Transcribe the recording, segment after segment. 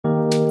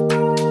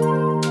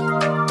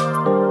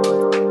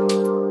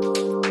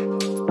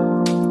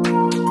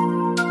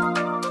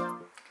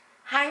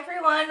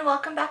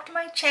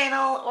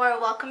channel, or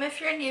welcome if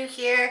you're new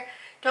here.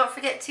 Don't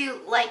forget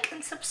to like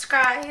and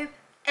subscribe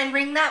and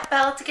ring that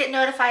bell to get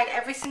notified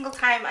every single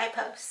time I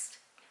post.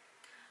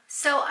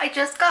 So I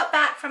just got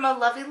back from a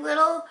lovely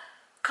little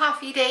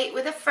coffee date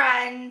with a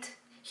friend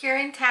here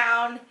in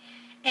town,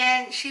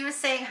 and she was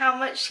saying how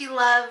much she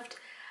loved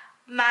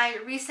my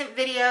recent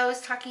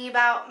videos talking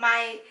about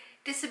my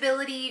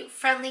disability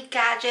friendly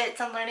gadgets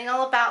and learning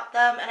all about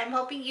them, and I'm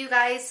hoping you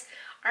guys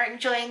are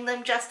enjoying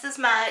them just as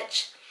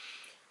much.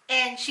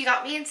 And she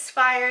got me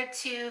inspired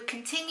to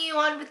continue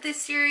on with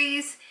this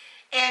series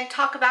and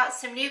talk about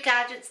some new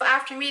gadgets.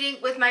 After meeting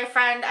with my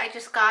friend, I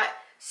just got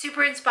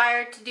super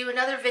inspired to do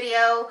another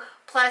video,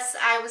 plus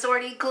I was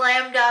already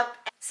glammed up,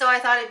 so I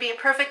thought it'd be a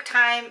perfect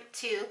time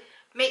to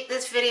make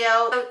this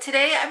video. So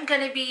today I'm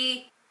going to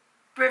be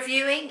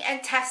reviewing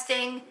and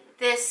testing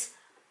this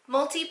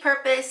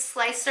multi-purpose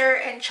slicer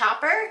and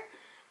chopper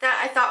that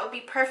I thought would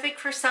be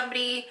perfect for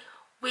somebody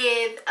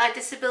with a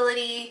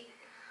disability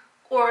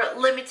or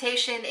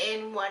limitation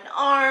in one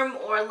arm,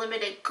 or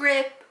limited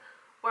grip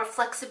or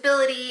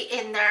flexibility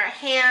in their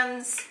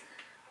hands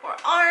or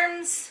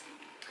arms,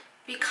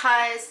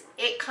 because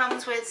it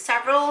comes with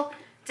several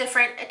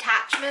different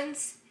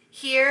attachments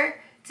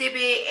here to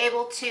be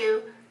able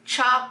to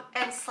chop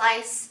and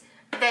slice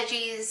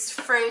veggies,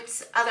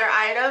 fruits, other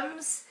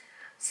items.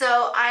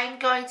 So I'm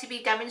going to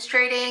be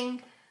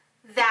demonstrating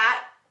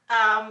that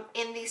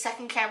in the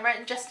second camera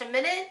in just a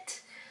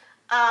minute.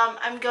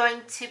 I'm going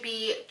to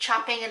be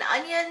chopping an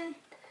onion,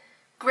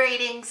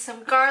 grating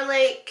some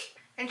garlic,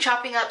 and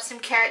chopping up some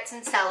carrots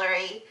and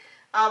celery.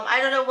 I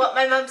don't know what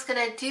my mom's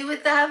gonna do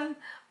with them,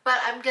 but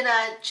I'm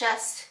gonna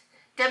just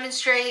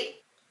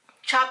demonstrate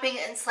chopping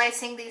and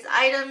slicing these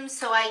items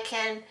so I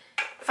can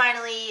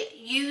finally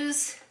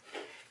use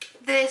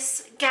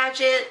this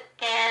gadget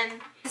and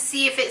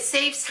see if it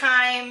saves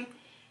time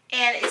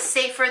and is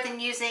safer than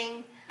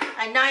using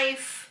a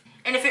knife,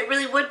 and if it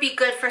really would be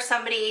good for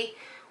somebody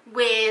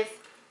with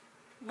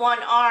one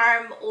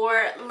arm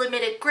or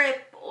limited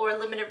grip or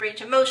limited range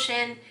of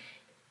motion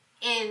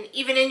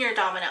even in your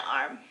dominant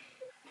arm.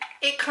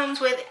 It comes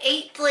with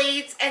 8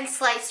 blades and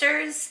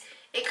slicers.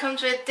 It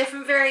comes with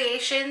different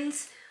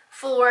variations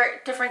for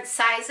different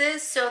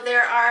sizes. So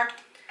there are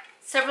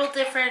several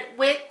different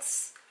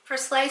widths for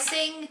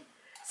slicing,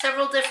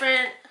 several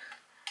different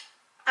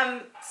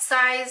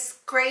size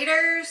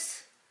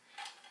graters,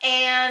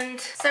 and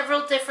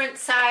several different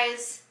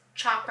size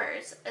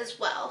choppers as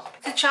well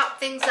to chop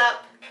things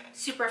up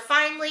super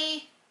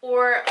finely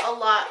or a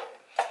lot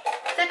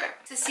thicker.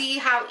 To see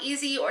how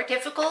easy or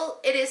difficult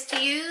it is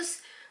to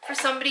use for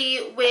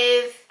somebody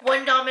with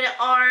one dominant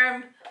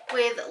arm,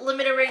 with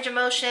limited range of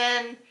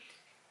motion,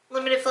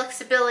 limited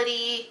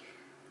flexibility,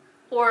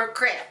 or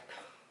grip.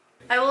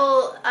 I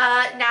will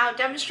now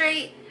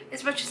demonstrate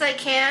as much as I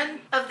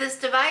can of this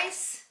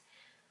device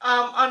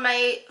on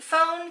my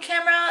phone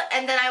camera,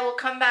 and then I will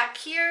come back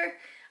here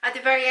at the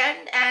very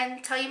end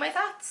and tell you my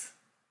thoughts.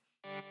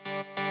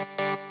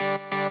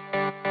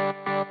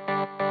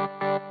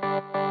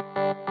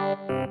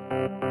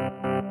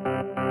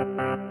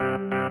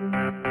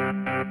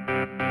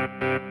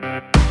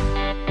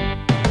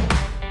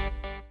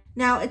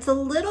 Now it's a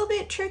little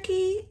bit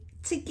tricky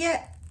to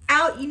get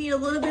out. You need a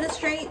little bit of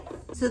strength,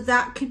 so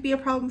that could be a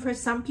problem for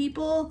some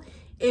people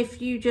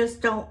if you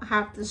just don't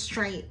have the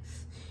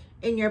strength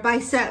in your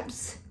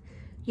biceps,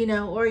 you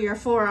know, or your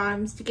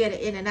forearms to get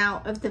it in and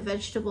out of the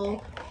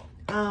vegetable,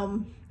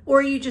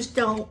 or you just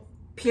don't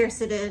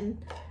pierce it in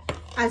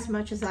as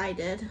much as I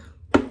did.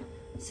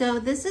 So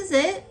this is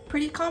it,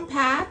 pretty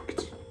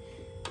compact,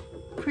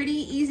 pretty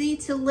easy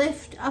to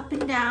lift up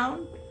and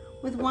down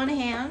with one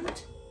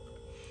hand.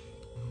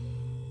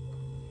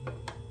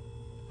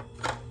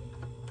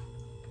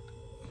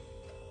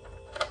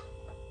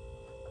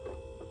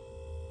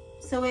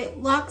 So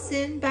it locks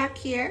in back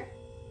here.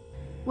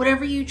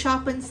 Whatever you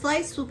chop and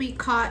slice will be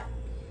caught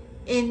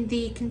in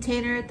the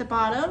container at the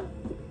bottom.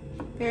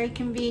 Very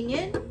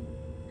convenient.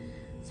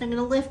 So I'm going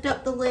to lift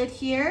up the lid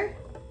here.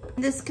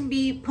 This can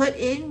be put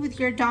in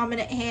with your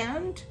dominant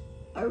hand.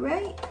 All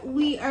right,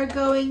 we are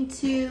going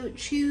to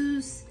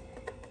choose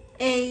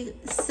a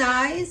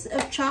size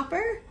of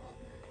chopper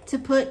to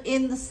put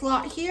in the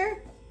slot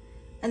here,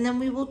 and then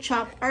we will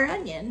chop our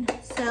onion.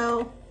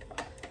 So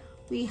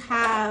we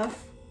have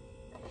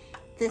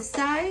this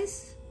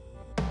size.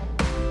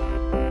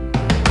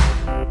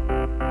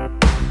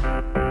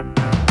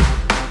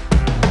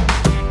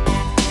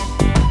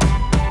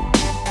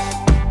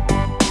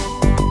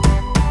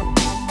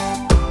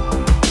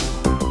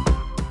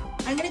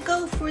 I'm gonna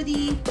go for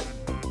the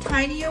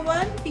tinier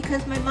one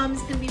because my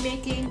mom's gonna be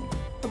making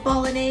a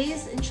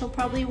bolognese and she'll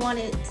probably want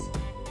it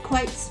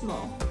quite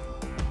small.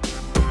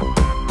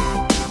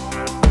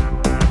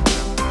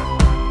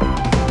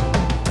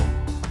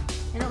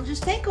 And it'll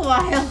just take a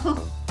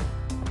while.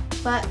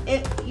 But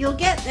you'll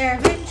get there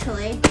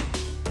eventually.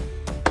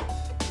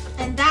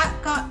 And that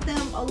got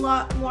them a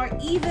lot more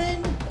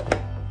even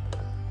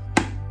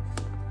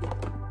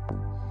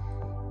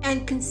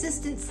and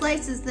consistent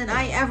slices than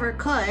I ever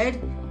could.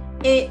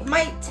 It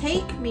might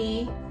take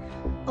me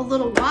a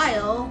little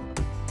while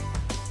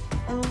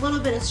and a little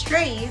bit of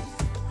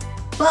strength,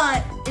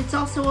 but it's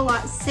also a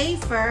lot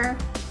safer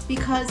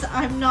because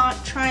I'm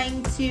not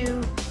trying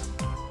to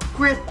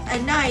grip a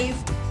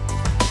knife.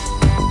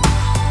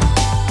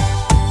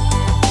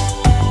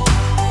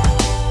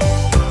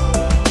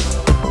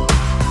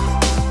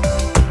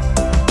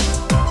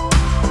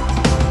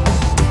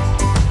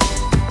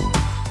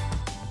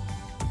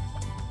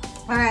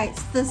 Alright,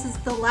 so this is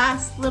the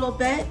last little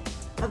bit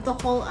of the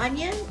whole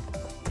onion.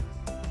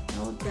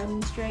 I'll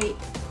demonstrate.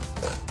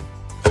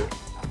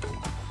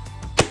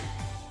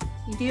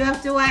 You do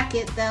have to whack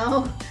it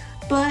though.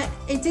 But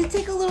it did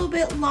take a little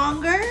bit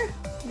longer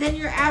than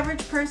your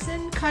average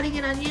person cutting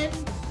an onion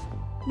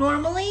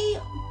normally.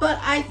 But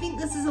I think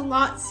this is a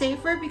lot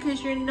safer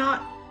because you're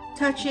not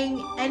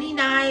touching any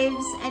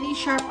knives, any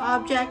sharp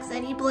objects,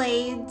 any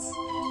blades.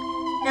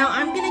 Now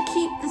I'm gonna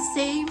keep the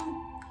same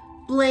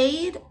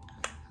blade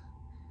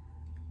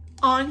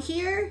on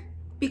here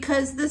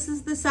because this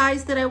is the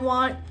size that I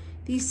want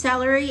the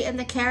celery and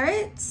the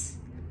carrots,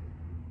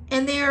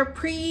 and they are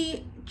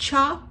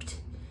pre-chopped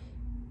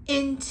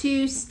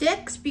into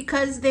sticks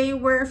because they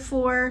were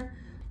for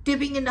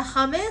dipping into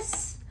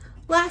hummus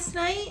last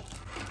night,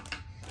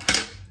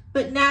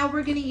 but now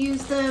we're going to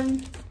use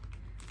them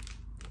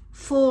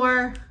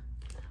for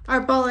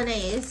our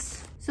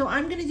bolognese. So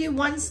I'm going to do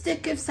 1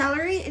 stick of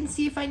celery and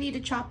see if I need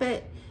to chop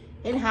it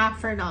in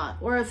half or not,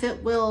 or if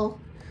it will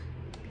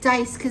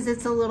dice because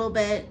it's a little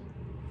bit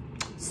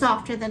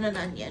softer than an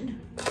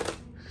onion.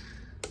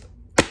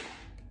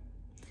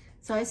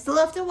 So I still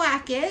have to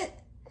whack it.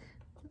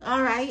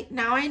 All right,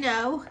 now I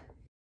know.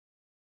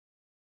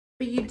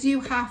 But you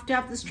do have to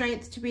have the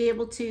strength to be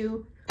able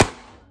to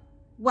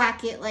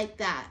whack it like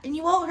that. And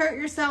you won't hurt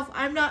yourself.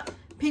 I'm not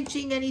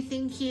pinching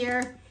anything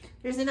here.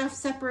 There's enough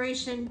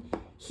separation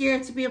here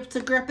to be able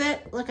to grip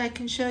it. Look, I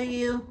can show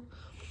you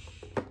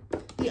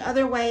the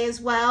other way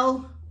as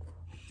well.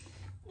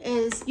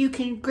 Is you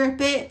can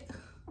grip it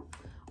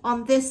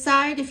on this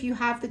side if you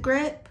have the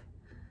grip.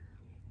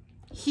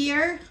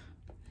 Here,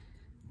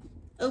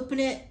 open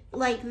it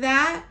like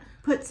that,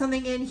 put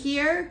something in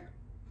here,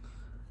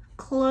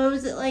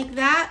 close it like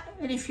that,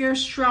 and if you're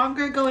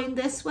stronger going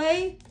this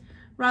way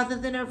rather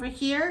than over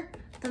here,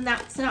 then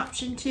that's an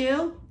option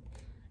too.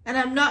 And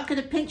I'm not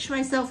going to pinch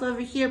myself over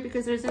here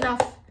because there's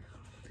enough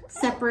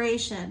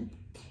separation.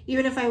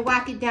 Even if I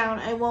whack it down,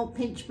 I won't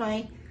pinch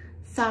my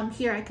thumb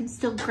here. I can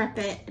still grip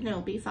it and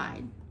it'll be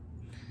fine.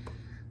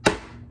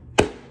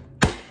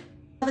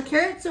 The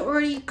carrots are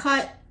already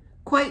cut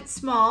quite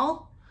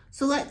small,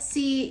 so let's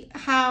see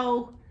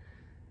how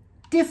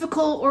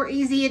difficult or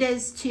easy it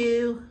is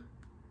to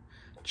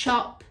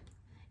chop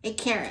a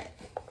carrot.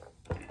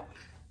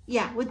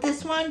 Yeah, with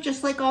this one,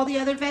 just like all the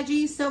other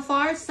veggies so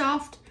far,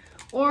 soft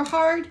or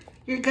hard,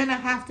 you're gonna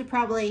have to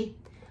probably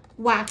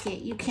whack it.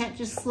 You can't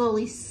just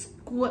slowly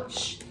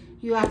squish.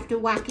 You have to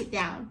whack it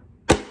down.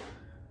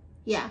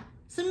 Yeah,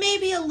 so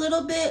maybe a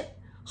little bit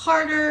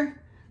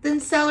harder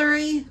than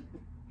celery,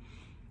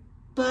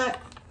 but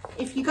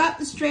if you got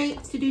the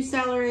strength to do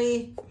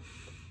celery,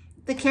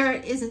 the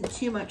carrot isn't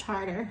too much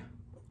harder.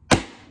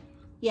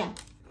 Yeah.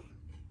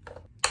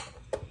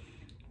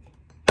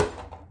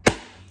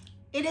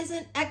 It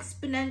isn't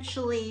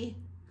exponentially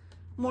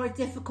more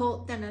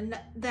difficult than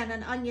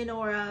an onion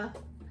or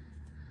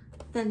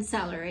than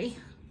celery.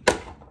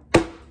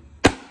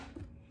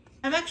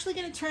 I'm actually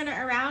going to turn it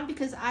around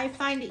because I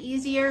find it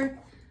easier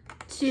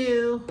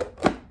to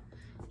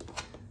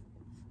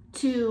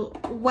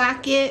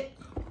whack it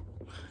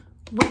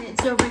when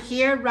it's over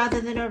here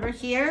rather than over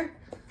here.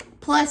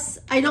 Plus,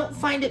 I don't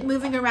find it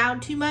moving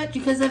around too much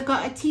because I've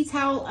got a tea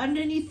towel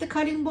underneath the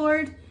cutting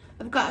board.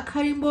 I've got a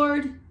cutting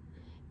board,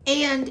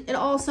 and it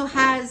also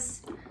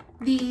has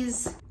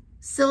these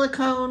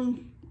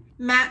silicone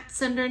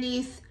mats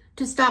underneath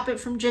to stop it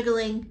from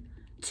jiggling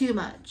too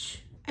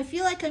much. I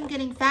feel like I'm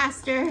getting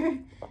faster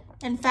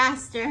and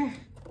faster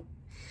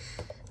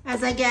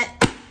as I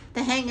get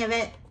the hang of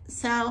it.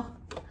 So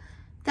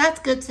that's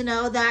good to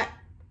know that,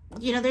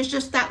 you know, there's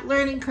just that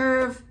learning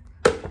curve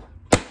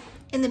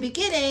in the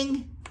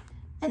beginning,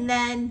 and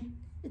then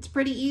it's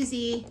pretty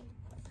easy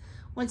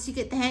once you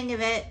get the hang of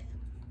it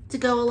to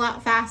go a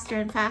lot faster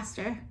and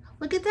faster.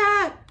 Look at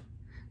that.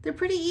 They're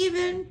pretty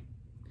even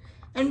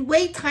and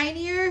way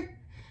tinier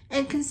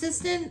and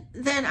consistent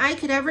than I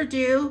could ever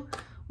do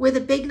with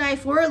a big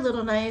knife or a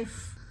little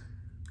knife.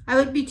 I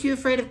would be too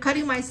afraid of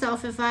cutting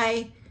myself if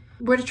I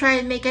were to try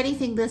and make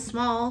anything this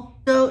small.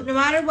 So no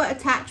matter what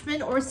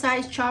attachment or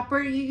size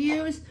chopper you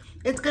use,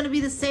 it's going to be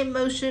the same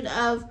motion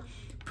of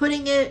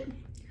putting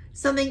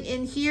something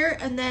in here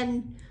and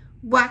then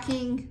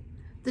whacking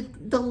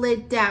the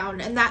lid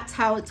down, and that's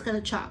how it's going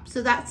to chop.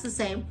 So that's the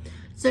same.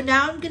 So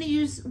now I'm going to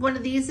use one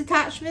of these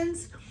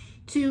attachments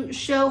to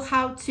show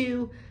how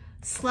to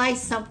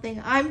slice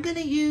something. I'm going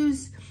to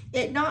use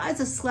it not as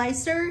a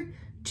slicer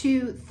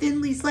to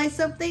thinly slice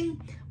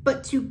something,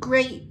 but to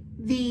grate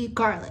the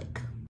garlic.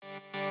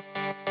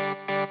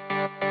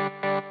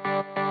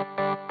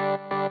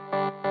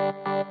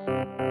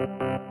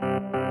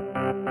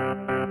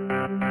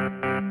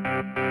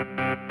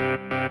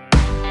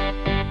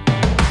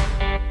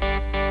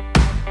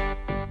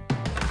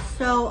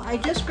 I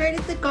just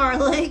grated the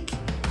garlic,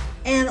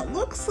 and it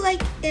looks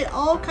like it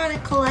all kind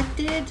of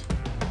collected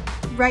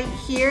right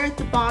here at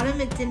the bottom.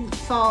 It didn't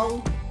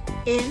fall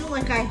in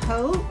like I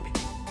hoped.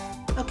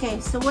 Okay,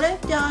 so what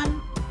I've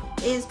done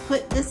is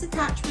put this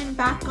attachment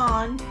back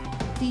on,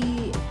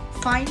 the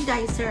fine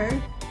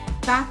dicer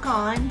back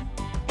on,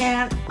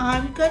 and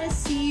I'm gonna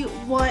see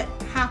what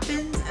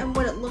happens and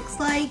what it looks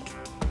like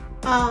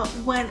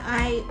when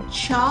I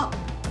chop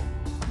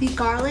the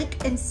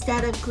garlic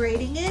instead of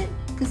grating it,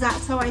 because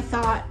that's how I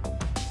thought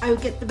I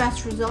would get the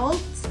best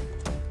results.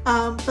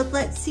 But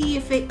let's see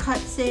if it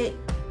cuts it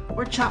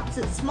or chops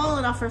it small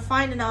enough or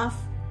fine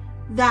enough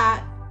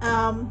that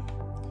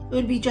it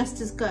would be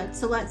just as good.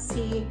 So let's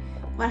see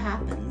what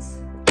happens.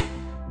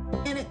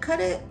 And it cut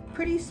it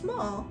pretty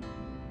small,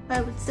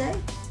 I would say.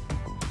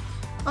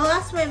 I'll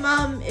ask my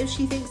mom if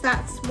she thinks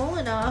that's small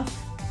enough,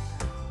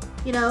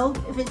 you know,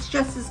 if it's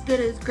just as good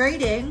as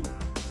grating,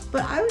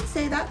 but I would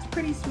say that's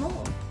pretty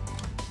small.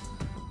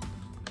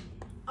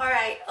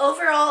 Alright,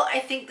 overall I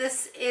think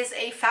this is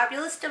a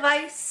fabulous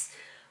device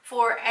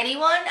for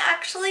anyone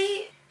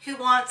actually who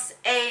wants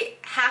a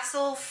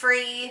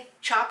hassle-free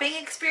chopping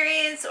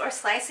experience or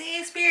slicing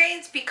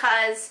experience,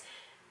 because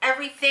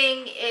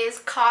everything is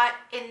caught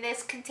in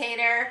this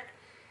container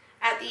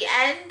at the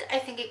end. I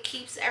think it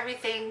keeps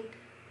everything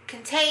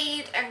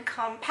contained and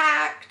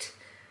compact.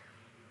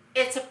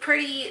 It's a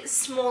pretty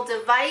small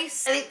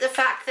device. I think the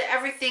fact that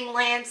everything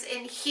lands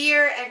in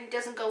here and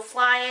doesn't go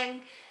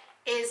flying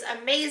is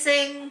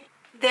amazing.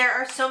 There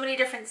are so many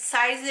different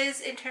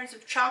sizes in terms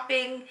of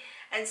chopping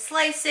and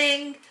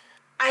slicing.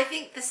 I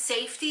think the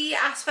safety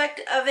aspect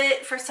of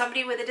it for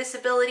somebody with a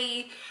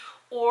disability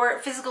or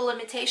physical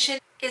limitation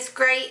is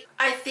great.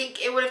 I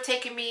think it would have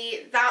taken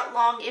me that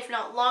long, if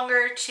not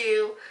longer,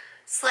 to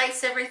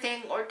slice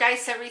everything or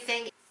dice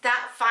everything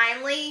that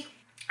finely.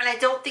 And I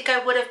don't think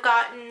I would have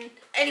gotten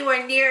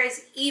anywhere near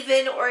as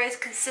even or as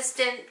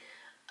consistent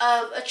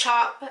of a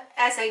chop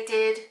as I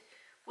did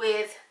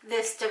with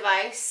this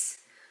device,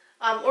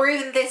 or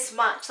even this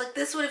much. Like,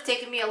 this would have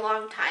taken me a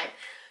long time.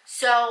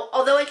 So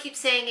although I keep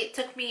saying it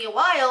took me a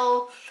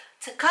while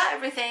to cut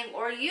everything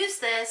or use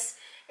this,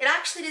 it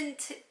actually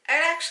didn't. It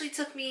actually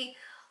took me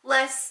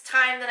less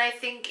time than I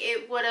think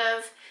it would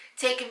have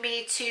taken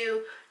me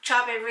to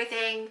chop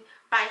everything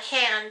by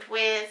hand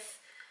with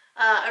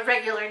a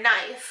regular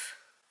knife.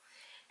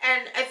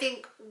 And I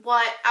think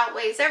what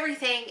outweighs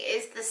everything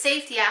is the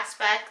safety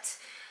aspect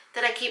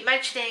that I keep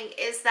mentioning,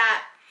 is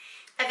that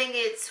I think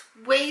it's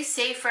way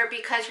safer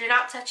because you're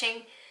not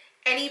touching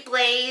any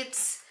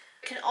blades.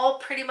 It can all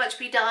pretty much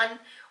be done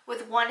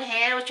with one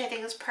hand, which I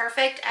think is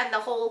perfect. And the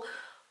whole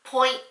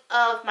point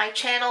of my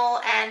channel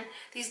and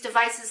these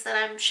devices that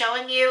I'm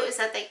showing you is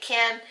that they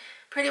can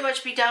pretty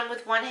much be done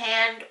with one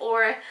hand,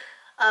 or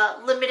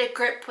limited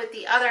grip with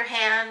the other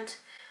hand,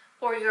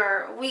 or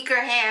your weaker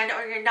hand,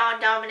 or your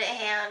non-dominant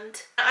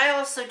hand. I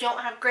also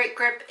don't have great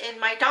grip in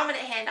my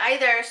dominant hand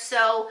either,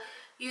 so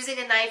using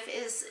a knife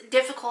is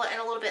difficult and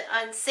a little bit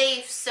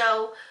unsafe.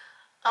 So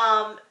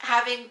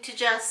having to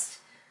just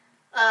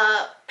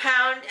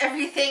pound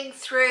everything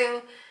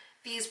through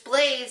these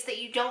blades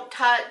that you don't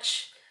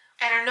touch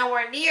and are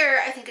nowhere near,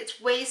 I think it's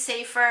way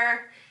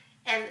safer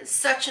and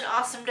such an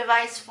awesome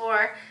device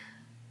for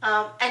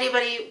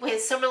anybody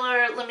with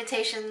similar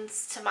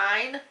limitations to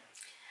mine.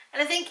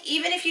 And I think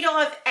even if you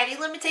don't have any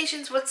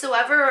limitations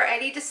whatsoever or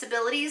any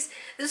disabilities,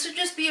 this would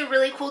just be a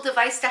really cool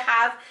device to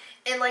have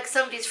in like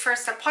somebody's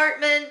first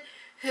apartment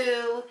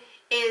who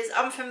is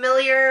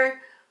unfamiliar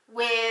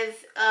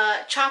with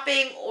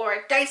chopping or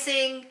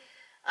dicing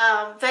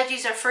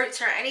veggies or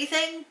fruits or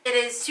anything. It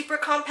is super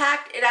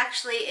compact. It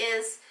actually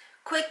is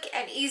quick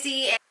and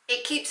easy, and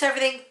it keeps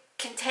everything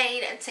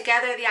contained and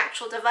together. The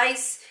actual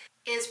device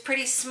is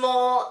pretty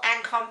small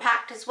and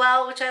compact as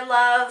well, which I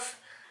love.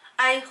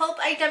 I hope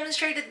I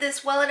demonstrated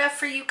this well enough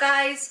for you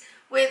guys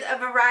with a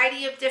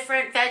variety of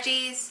different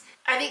veggies.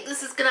 I think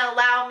this is going to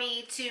allow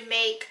me to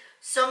make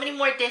so many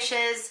more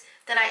dishes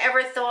than I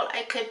ever thought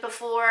I could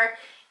before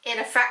in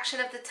a fraction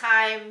of the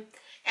time,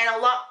 and a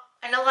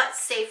lot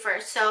safer.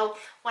 So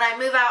when I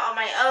move out on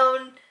my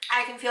own,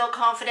 I can feel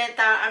confident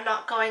that I'm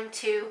not going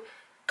to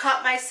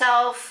cut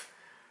myself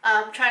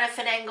trying to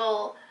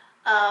finagle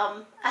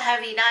a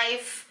heavy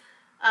knife.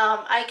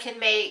 I can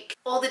make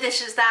all the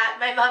dishes that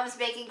my mom's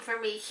making for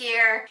me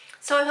here.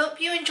 So I hope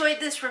you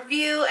enjoyed this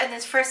review and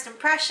this first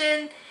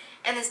impression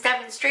and this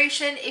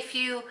demonstration. If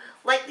you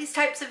like these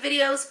types of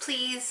videos,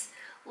 please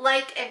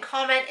like and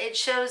comment. It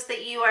shows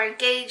that you are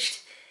engaged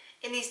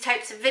in these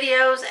types of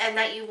videos and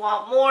that you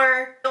want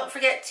more. Don't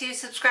forget to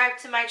subscribe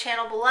to my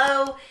channel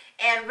below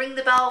and ring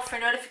the bell for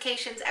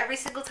notifications every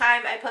single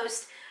time I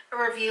post a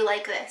review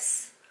like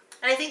this.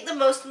 And I think the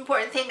most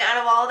important thing out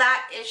of all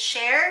that is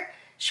share.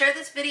 Share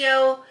this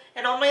video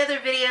and all my other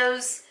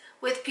videos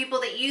with people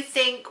that you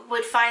think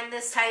would find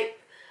this type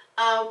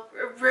of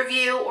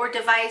review or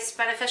device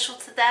beneficial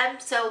to them.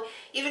 So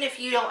even if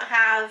you don't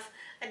have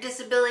a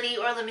disability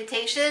or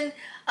limitation,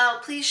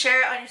 please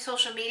share it on your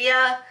social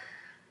media,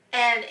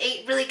 and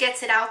it really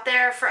gets it out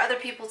there for other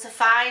people to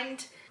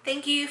find.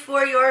 Thank you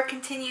for your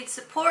continued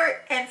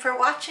support and for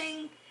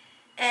watching,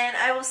 and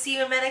I will see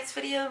you in my next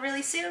video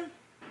really soon.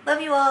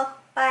 Love you all.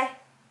 Bye.